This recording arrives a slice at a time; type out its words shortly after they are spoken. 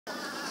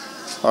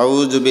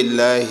আউযু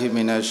বিল্লাহি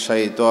মিনাশ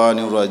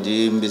শাইতানির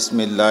রাজিম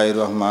বিসমিল্লাহির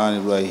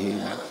রহমানির রহিম।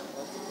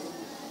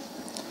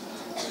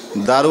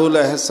 দারুল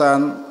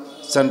এহসান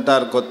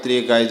সেন্টার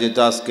কর্তৃক আয়োজিত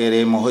আজকের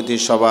এই মহতী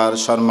সভার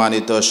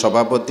সম্মানিত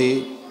সভাপতি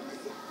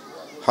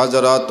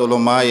হযরত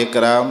উলামায়ে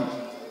ইকরাম,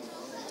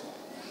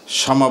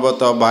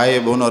 সমবেত ভাই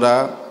বোনেরা,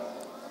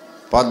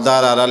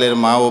 পর্দার আড়ালের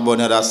মা ও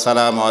বোনেরা,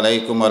 আসসালামু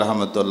আলাইকুম ওয়া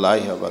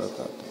রাহমাতুল্লাহি ওয়া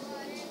বারাকাতুহু।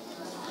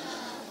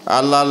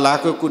 আল্লাহর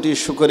লাখ কোটি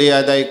শুকরিয়া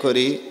আদায়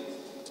করি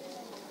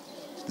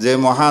যে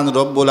মহান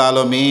রব্বুল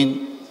আলামিন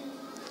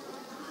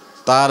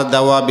তার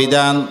দেওয়া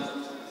বিধান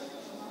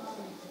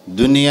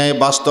দুনিয়ায়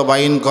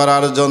বাস্তবায়ন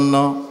করার জন্য,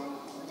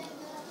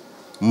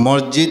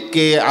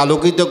 মসজিদকে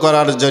আলোকিত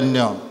করার জন্য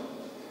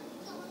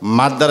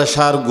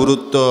মাদ্রাসার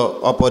গুরুত্ব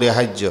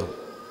অপরিহার্য।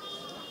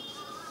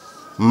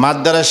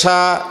 মাদ্রাসা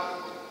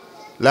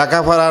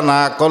লেখাপড়া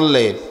না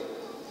করলে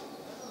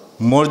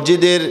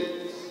মসজিদের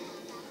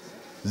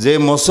যে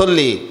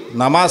মুসল্লি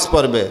নামাজ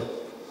পড়বে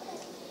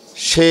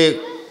সে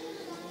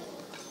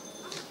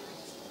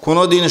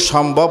কোনোদিন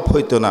সম্ভব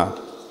হইতো না।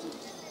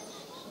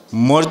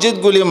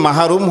 মসজিদগুলি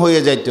মাহরুম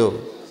হয়ে যাইত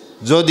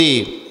যদি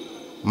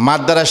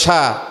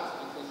মাদ্রাসা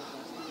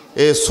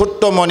এই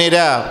ছোট্ট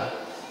মনিরা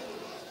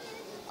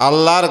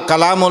আল্লাহর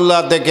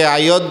কালামুল্লাহ থেকে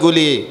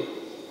আয়াতগুলি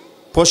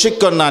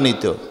প্রশিক্ষণ না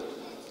নিত।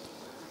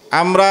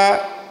 আমরা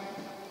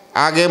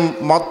আগে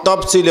মতলব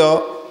ছিল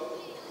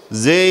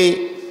যে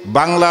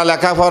বাংলা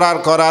লেখাপড়া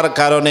করার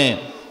কারণে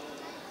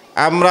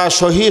আমরা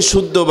সহি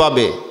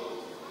শুদ্ধভাবে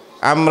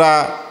আমরা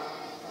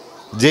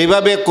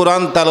যেভাবে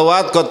কোরআন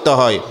তেলাওয়াত করতে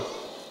হয়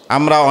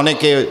আমরা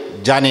অনেকে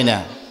জানি না।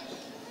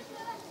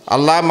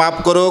 আল্লাহ মাফ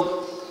করুক।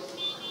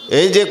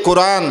 এই যে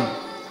কোরআন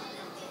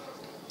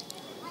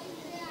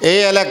এই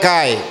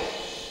এলাকায়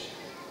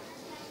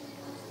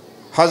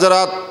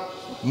হযরত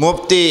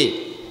মুফতি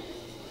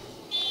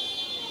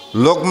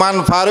লোকমান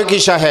ফারুকি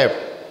সাহেব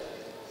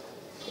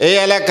এই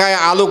এলাকায়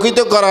আলোকিত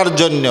করার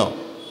জন্য,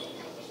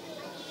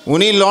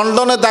 উনি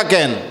লন্ডনে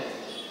থাকেন,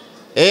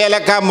 এই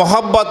এলাকা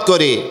মহব্বত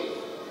করে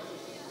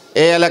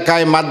এই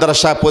এলাকায়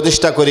মাদ্রাসা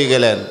প্রতিষ্ঠা করে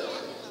গেলেন।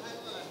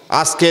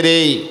 আজকের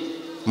এই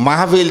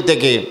মাহফিল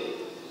থেকে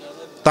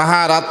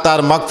তাহার আত্মার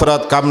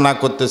মাগফিরাত কামনা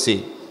করতেছি।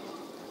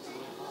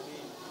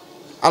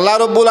 আল্লাহ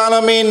রব্বুল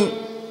আলামিন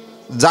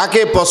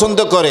যাকে পছন্দ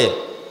করে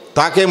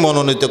তাকে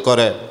মনোনীত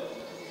করে।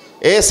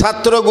 এই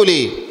ছাত্রগুলি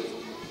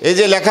এই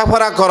যে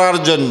লেখাপড়া করার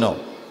জন্য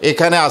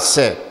এখানে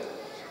আসছে,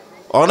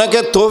 অনেকে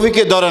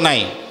তৌফিকে ধরে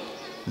নাই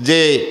যে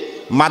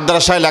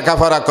মাদ্রাসায়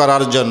লেখাপড়া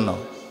করার জন্য।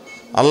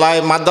 আল্লাহ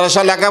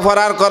মাদ্রাসা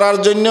লেখাপড়া করার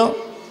জন্য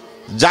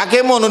যাকে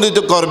মনোনীত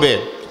করবে,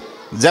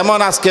 যেমন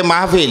আজকে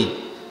মাহফিল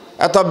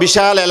এত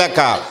বিশাল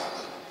এলাকা,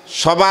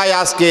 সবাই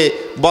আজকে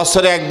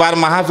বছরে একবার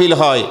মাহফিল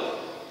হয়,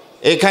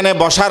 এখানে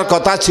বসার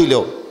কথা ছিল।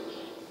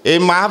 এই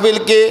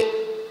মাহফিলকে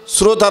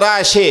শ্রোতারা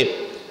এসে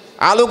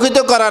আলোকিত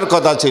করার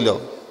কথা ছিল।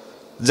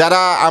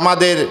 যারা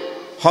আমাদের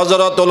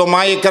হযরত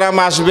উলামায়ে ইকরাম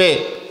আসবে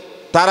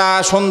তারা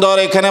সুন্দর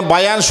এখানে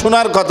বয়ান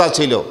শোনার কথা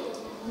ছিল।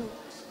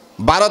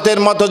 ভারতের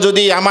মতো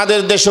যদি আমাদের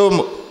দেশেও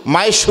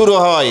মাইক শুরু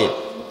হয়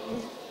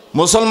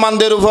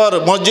মুসলমানদের উপর,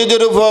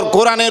 মসজিদের উপর,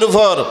 কোরআনের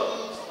উপর,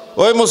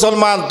 ওই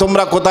মুসলমান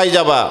তোমরা কোথায়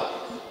যাবা?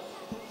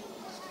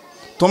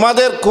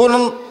 তোমাদের কোন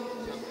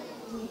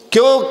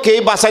কেউ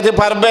বাঁচাইতে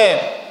পারবে?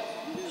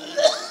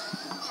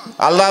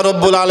 আল্লাহ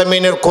রব্বুল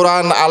আলমিনের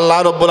কোরআন আল্লাহ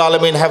রব্বুল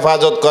আলমিন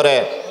হেফাজত করে।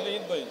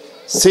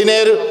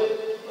 চীনের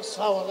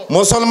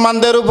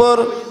মুসলমানদের উপর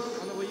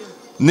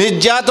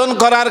নির্যাতন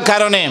করার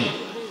কারণে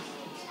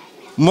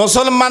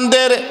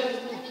মুসলমানদের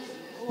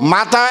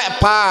মাথা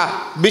পা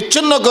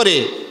বিচ্ছিন্ন করে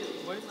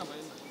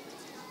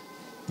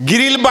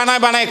গ্রিল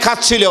বানায় বানায়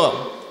খাচ্ছিল,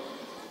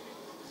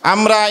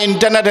 আমরা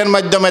ইন্টারনেটের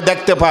মাধ্যমে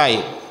দেখতে পাই।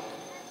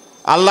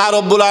 আল্লাহ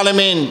রব্বুল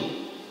আলামিন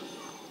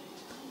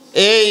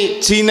এই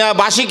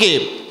চীনাবাসীকে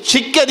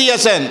শিক্ষা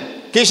দিয়েছেন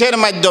কিসের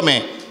মাধ্যমে?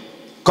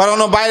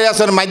 করোনা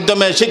ভাইরাসের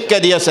মাধ্যমে শিক্ষা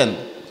দিয়েছেন।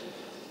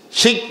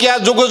 শিক্ষা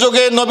যুগে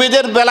যুগে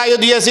নবীদের বেলায়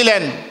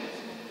দিয়েছিলেন।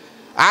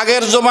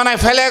 আগের জমানায়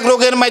ফেলেক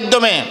রোগের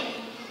মাধ্যমে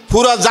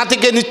পুরো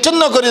জাতিকে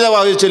নিচ্ছিন্ন করে দেওয়া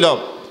হয়েছিল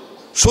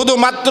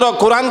শুধুমাত্র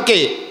কোরআনকে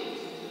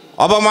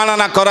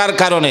অবমাননা করার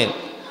কারণে।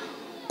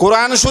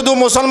 কোরআন শুধু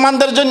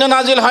মুসলমানদের জন্য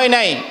নাজিল হয়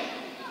নাই,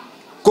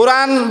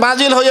 কোরআন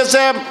নাজিল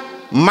হয়েছে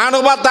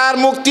মানবতার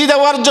মুক্তি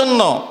দেওয়ার জন্য।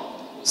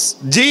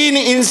 জিন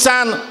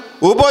ইনসান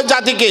উভয়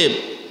জাতিকে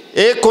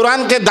এই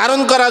কোরআনকে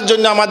ধারণ করার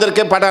জন্য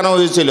আমাদেরকে পাঠানো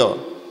হয়েছিল।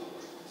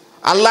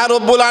 আল্লাহ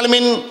রব্বুল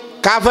আলামিন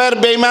কাফের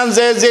বেঈমান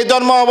যে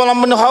ধর্ম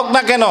অবলম্বন হোক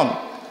না কেন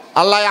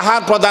আল্লাহ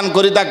আহার প্রদান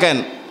করে থাকেন।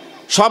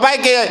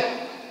 সবাইকে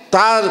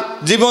তার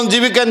জীবন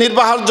জীবিকা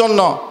নির্বাহের জন্য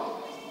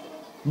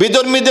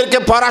বিধর্মীদেরকে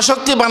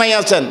পরাশক্তি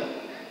বানাইয়াছেন।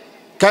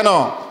 কেন?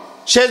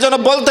 সে যেন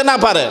বলতে না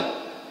পারে।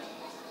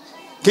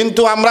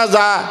 কিন্তু আমরা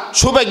যা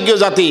সৌভাগ্য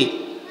জাতি,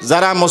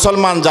 যারা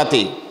মুসলমান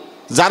জাতি,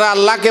 যারা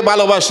আল্লাহকে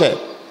ভালোবাসে,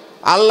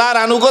 আল্লাহর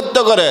আনুগত্য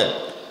করে,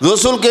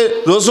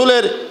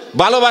 রসুলের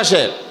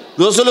ভালোবাসে,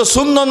 রসুলের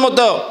সুন্নত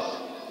মতো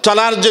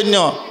চলার জন্য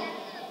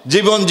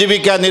জীবন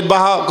জীবিকা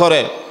নির্বাহ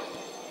করে,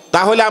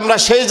 তাহলে আমরা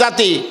সেই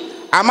জাতি।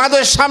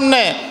 আমাদের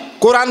সামনে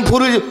কোরআন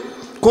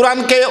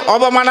কোরআনকে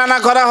অবমাননা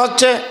করা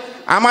হচ্ছে,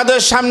 আমাদের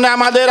সামনে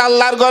আমাদের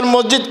আল্লাহর ঘর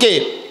মসজিদকে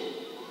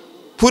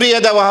পুড়িয়ে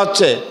দেওয়া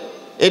হচ্ছে।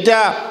 এটা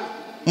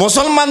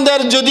মুসলমানদের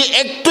যদি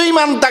একটু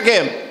ঈমান থাকে,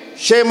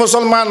 সে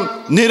মুসলমান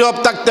নীরব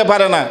থাকতে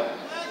পারে না।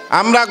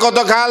 আমরা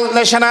গতকাল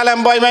ন্যাশনাল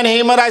এমপ্লয়মেন্ট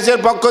হিউম্যান রাইটসের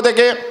পক্ষ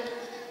থেকে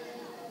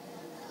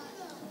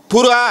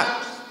পুরা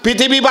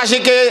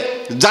পৃথিবীবাসীকে,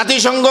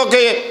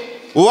 জাতিসংঘকে,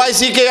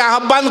 ওআইসিকে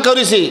আহ্বান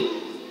করেছি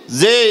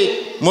যে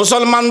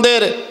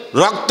মুসলমানদের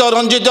রক্ত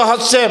রঞ্জিত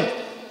হচ্ছে,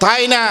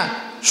 তাই না,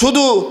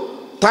 শুধু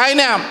তাই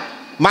না,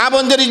 মা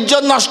বোনদের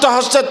ইজ্জত নষ্ট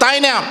হচ্ছে, তাই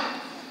না,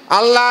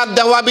 আল্লাহর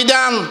দেওয়া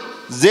বিধান,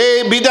 যে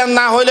বিধান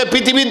না হলে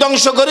পৃথিবী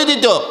ধ্বংস করে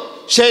দিত,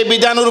 সেই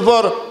বিধানের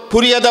উপর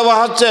পুড়িয়ে দেওয়া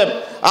হচ্ছে।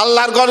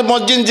 আল্লাহর ঘর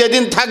মসজিদ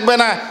যেদিন থাকবে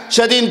না,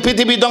 সেদিন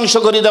পৃথিবী ধ্বংস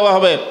করে দেওয়া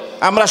হবে,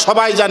 আমরা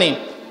সবাই জানি।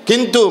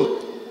 কিন্তু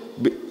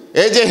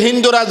এই যে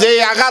হিন্দুরা যে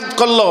আঘাত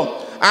করলো,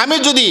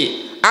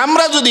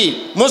 আমরা যদি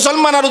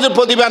মুসলমানরা যদি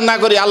প্রতিবাদ না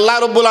করি, আল্লাহ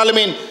রাব্বুল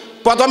আলামিন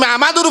প্রথমে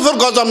আমাদের উপর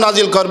গজব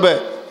নাজিল করবে।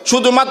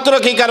 শুধুমাত্র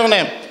কি কারণে?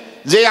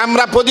 যে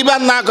আমরা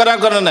প্রতিবাদ না করার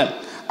কারণে।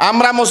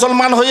 আমরা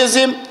মুসলমান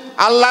হয়েছি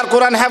আল্লাহর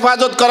কোরআন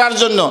হেফাজত করার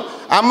জন্য,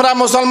 আমরা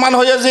মুসলমান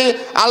হয়েছি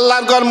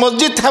আল্লাহর ঘর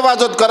মসজিদ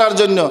হেফাজত করার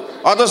জন্য,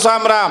 অথচ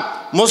আমরা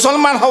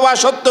মুসলমান হওয়া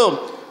সত্ত্বেও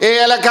এই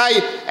এলাকায়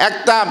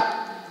একটা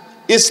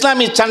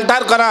ইসলামী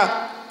সেন্টার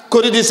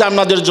করে দিয়েছে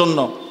আপনাদের জন্য,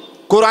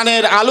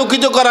 কোরআনের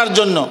আলোকিত করার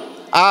জন্য।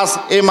 আজ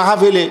এই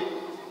মাহফিলে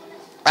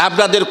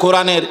আপনাদের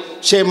কোরআনের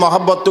সেই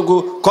মহব্বতটুকু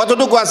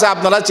কতটুকু আছে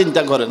আপনারা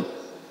চিন্তা করেন।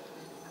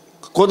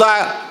 খোদা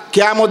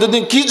কিয়ামতের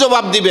দিন কি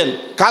জবাব দিবেন?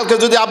 কালকে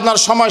যদি আপনার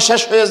সময়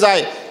শেষ হয়ে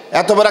যায়,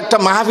 এত বড় একটা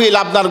মাহফিল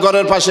আপনার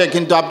ঘরের পাশে,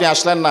 কিন্তু আপনি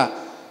আসলেন না,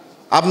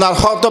 আপনার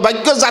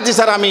হতভাগ্য জাতি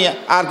ছাড়া আমি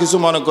আর কিছু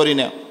মনে করি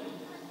না।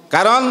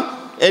 কারণ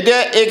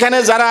এখানে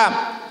যারা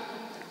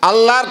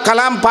আল্লাহর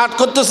কালাম পাঠ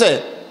করতেছে,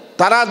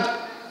 তারা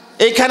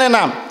এইখানে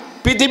না,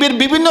 পৃথিবীর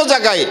বিভিন্ন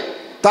জায়গায়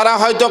তারা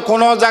হয়তো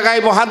কোনো জায়গায়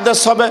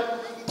মুহাদ্দিস হবে,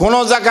 কোনো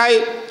জায়গায়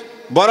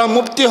বড়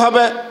মুফতি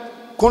হবে,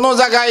 কোনো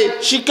জায়গায়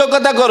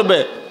শিক্ষকতা করবে,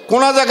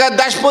 কোনো জায়গায়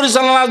দেশ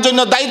পরিচালনার জন্য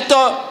দায়িত্ব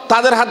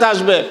তাদের হাতে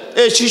আসবে।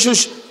 এই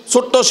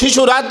ছোট্ট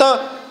শিশুরা তো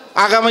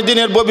আগামী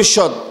দিনের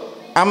ভবিষ্যৎ।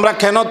 আমরা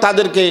কেন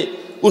তাদেরকে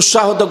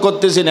উৎসাহিত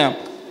করতেছি না?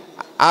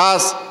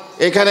 আজ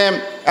এখানে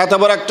এত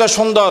বড় একটা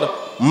সুন্দর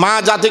মা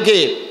জাতিকে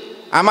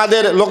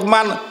আমাদের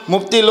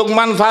মুফতি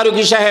লোকমান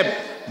ফারুকী সাহেব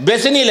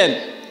বেছে নিলেন।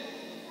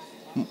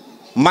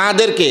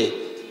 মাদেরকে,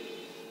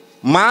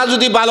 মা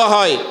যদি ভালো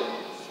হয়,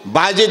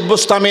 বাজিদ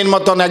বুস্তামির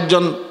মতন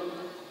একজন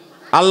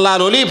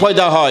আল্লাহর ওলি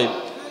পয়দা হয়,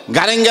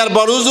 গারেঙ্গার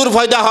বড়ুজুর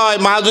পয়দা হয়,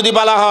 মা যদি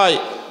ভালো হয়।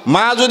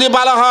 মা যদি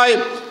ভালো হয়,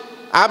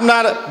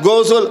 আপনার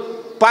গৌসুল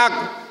পাক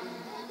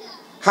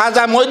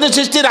খাজা মঈনুদ্দিন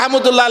চিশতি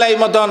রহমতুল্লাহ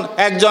আলাইহির মতন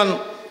একজন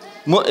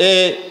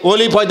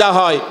ওলি পয়দা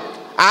হয়,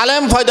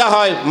 আলেম পয়দা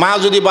হয়, মা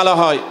যদি ভালো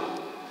হয়।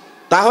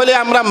 তাহলে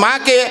আমরা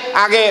মাকে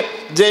আগে,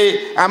 যে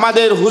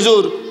আমাদের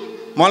হুজুর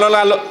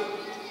মৌলানা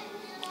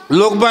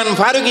লোকমান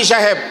ফারুকী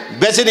সাহেব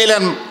বেছে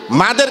নিলেন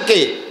মাদেরকে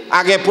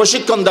আগে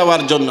প্রশিক্ষণ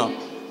দেওয়ার জন্য।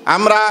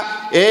 আমরা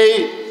এই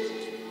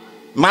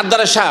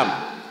মাদ্রাসা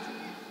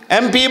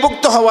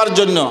এমপিভুক্ত হওয়ার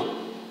জন্য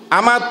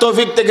আমার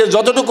তৌফিক থেকে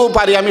যতটুকু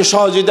পারি আমি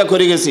সহযোগিতা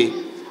করে গেছি।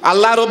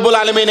 আল্লাহ রাব্বুল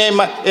আলামিন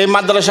এই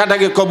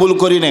মাদ্রাসাটাকে কবুল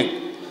করি নেন।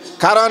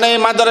 কারণ এই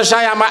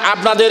মাদ্রাসায়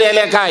আপনাদের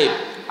এলাকায়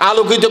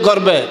আলোকিত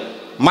করবে,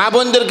 মা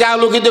বোনদেরকে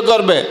আলোকিত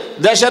করবে,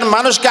 দেশের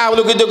মানুষকে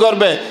আলোকিত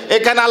করবে।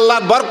 এখানে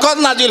আল্লাহর বরকত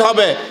নাজিল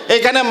হবে,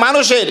 এখানে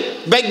মানুষের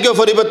ভাগ্য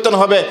পরিবর্তন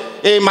হবে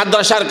এই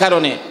মাদ্রাসার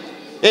কারণে।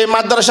 এই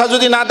মাদ্রাসা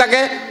যদি না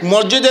থাকে,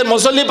 মসজিদের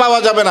মুসল্লি পাওয়া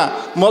যাবে না,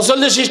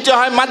 মুসল্লি সৃষ্টি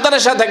হয়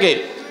মাদ্রাসা থেকে।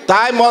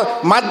 তাই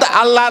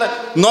আল্লাহর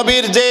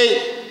নবীর যে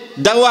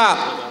দেওয়া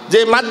যে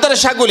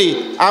মাদ্রাসাগুলি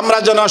আমরা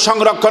যেন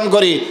সংরক্ষণ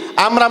করি,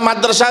 আমরা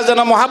মাদ্রাসা যেন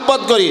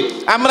মহাব্বত করি,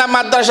 আমরা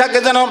মাদ্রাসাকে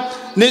যেন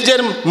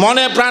নিজের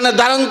মনে প্রাণে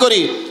ধারণ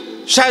করি।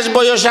 শেষ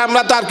বয়সে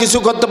আমরা তো আর কিছু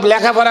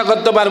লেখাপড়া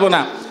করতে পারবো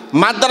না,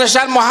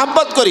 মাদ্রাসার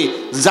মহাব্বত করি,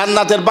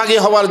 জান্নাতের বাগী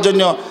হওয়ার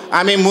জন্য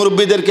আমি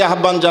মুরব্বীদেরকে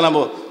আহ্বান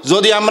জানাবো।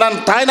 যদি আমরা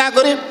তাই না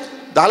করি,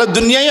 তাহলে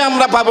দুনিয়ায়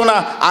আমরা পাবো না,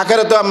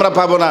 আখেরাতেও আমরা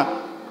পাবো না।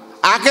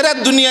 আখেরাত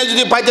দুনিয়ায়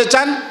যদি পাইতে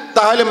চান,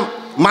 তাহলে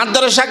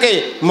মাদ্রাসাকে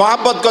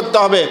মহাব্বত করতে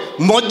হবে,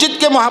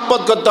 মসজিদকে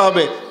মহাব্বত করতে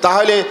হবে,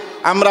 তাহলে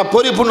আমরা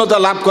পরিপূর্ণতা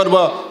লাভ করব।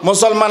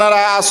 মুসলমানেরা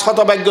আজ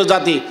হতভাগ্য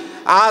জাতি।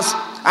 আজ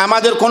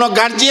আমাদের কোনো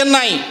গার্জিয়ান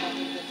নাই,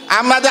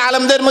 আমাদের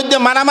আলেমদের মধ্যে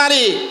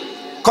মারামারি,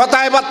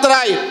 কথায়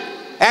বার্তায়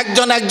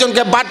একজন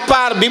একজনকে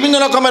বাটপার, বিভিন্ন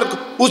রকমের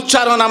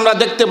উচ্চারণ আমরা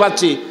দেখতে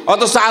পাচ্ছি।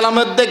 অথচ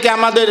আলেমদের থেকে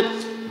আমাদের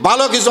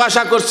ভালো কিছু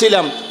আশা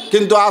করছিলাম,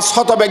 কিন্তু আজ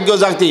হতভাগ্য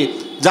জাতি।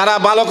 যারা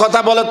ভালো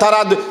কথা বলে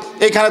তারা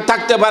এখানে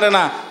থাকতে পারে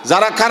না,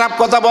 যারা খারাপ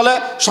কথা বলে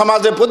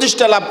সমাজে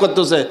প্রতিষ্ঠা লাভ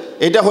করতেছে।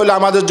 এটা হলো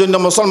আমাদের জন্য,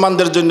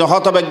 মুসলমানদের জন্য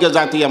হতভাগ্য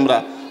জাতি আমরা।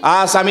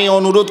 আজ আমি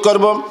অনুরোধ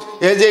করব,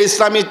 এই যে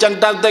ইসলামী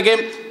সেন্টার থেকে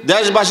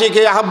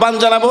দেশবাসীকে আহ্বান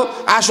জানাবো,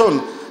 আসুন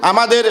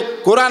আমাদের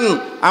কোরআন,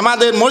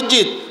 আমাদের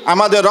মসজিদ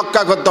আমাদের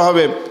রক্ষা করতে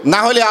হবে, না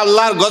হলে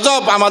আল্লাহর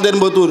গজব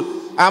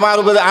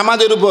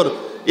আমাদের উপর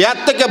এর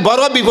থেকে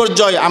বড়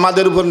বিপর্যয়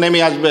আমাদের উপর নেমে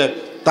আসবে।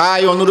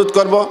 তাই অনুরোধ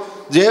করব,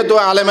 যেহেতু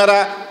আলেমেরা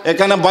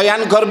এখানে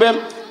বয়ান করবে,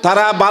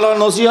 তারা ভালো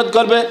নসিহত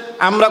করবে।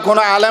 আমরা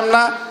কোনো আলেম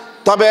না,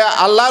 তবে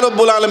আল্লাহ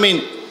রাব্বুল আলামিন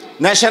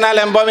ন্যাশনাল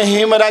এমপ্লয়মেন্ট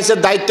হিউম্যান রাইটসের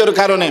দায়িত্বের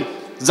কারণে,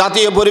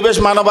 জাতীয় পরিবেশ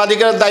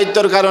মানবাধিকারের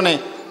দায়িত্বের কারণে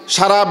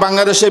সারা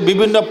বাংলাদেশে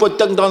বিভিন্ন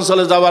প্রত্যন্ত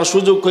অঞ্চলে যাওয়ার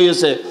সুযোগ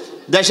হয়েছে।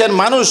 দেশের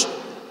মানুষ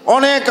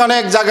অনেক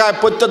অনেক জায়গায়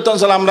প্রত্যন্ত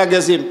অঞ্চলে আমরা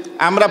গেছি।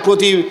 আমরা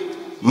প্রতি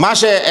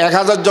মাসে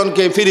 1000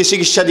 জনকে ফ্রি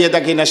চিকিৎসা দিয়ে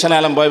থাকি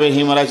ন্যাশনাল এমপ্লয়মেন্ট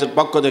হিউম্যান রাইটসের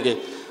পক্ষ থেকে।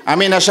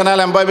 আমি ন্যাশনাল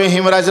এমপ্লয়মেন্ট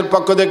হিউম্যান রাইটসের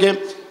পক্ষ থেকে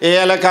এই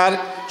এলাকার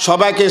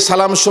সবাইকে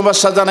সালাম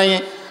শুভেচ্ছা জানাই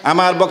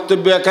আমার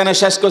বক্তব্য এখানে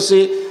শেষ করছি।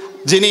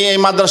 যিনি এই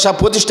মাদ্রাসা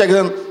প্রতিষ্ঠা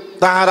করেন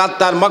তাহার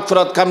আত্মার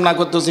মাগফিরাত কামনা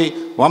করতেছি।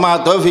 ওয়া মা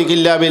তৌফিক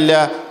ইল্লা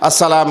বিল্লাহ।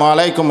 আসসালামু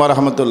আলাইকুম ওয়া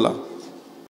রাহমাতুল্লাহ।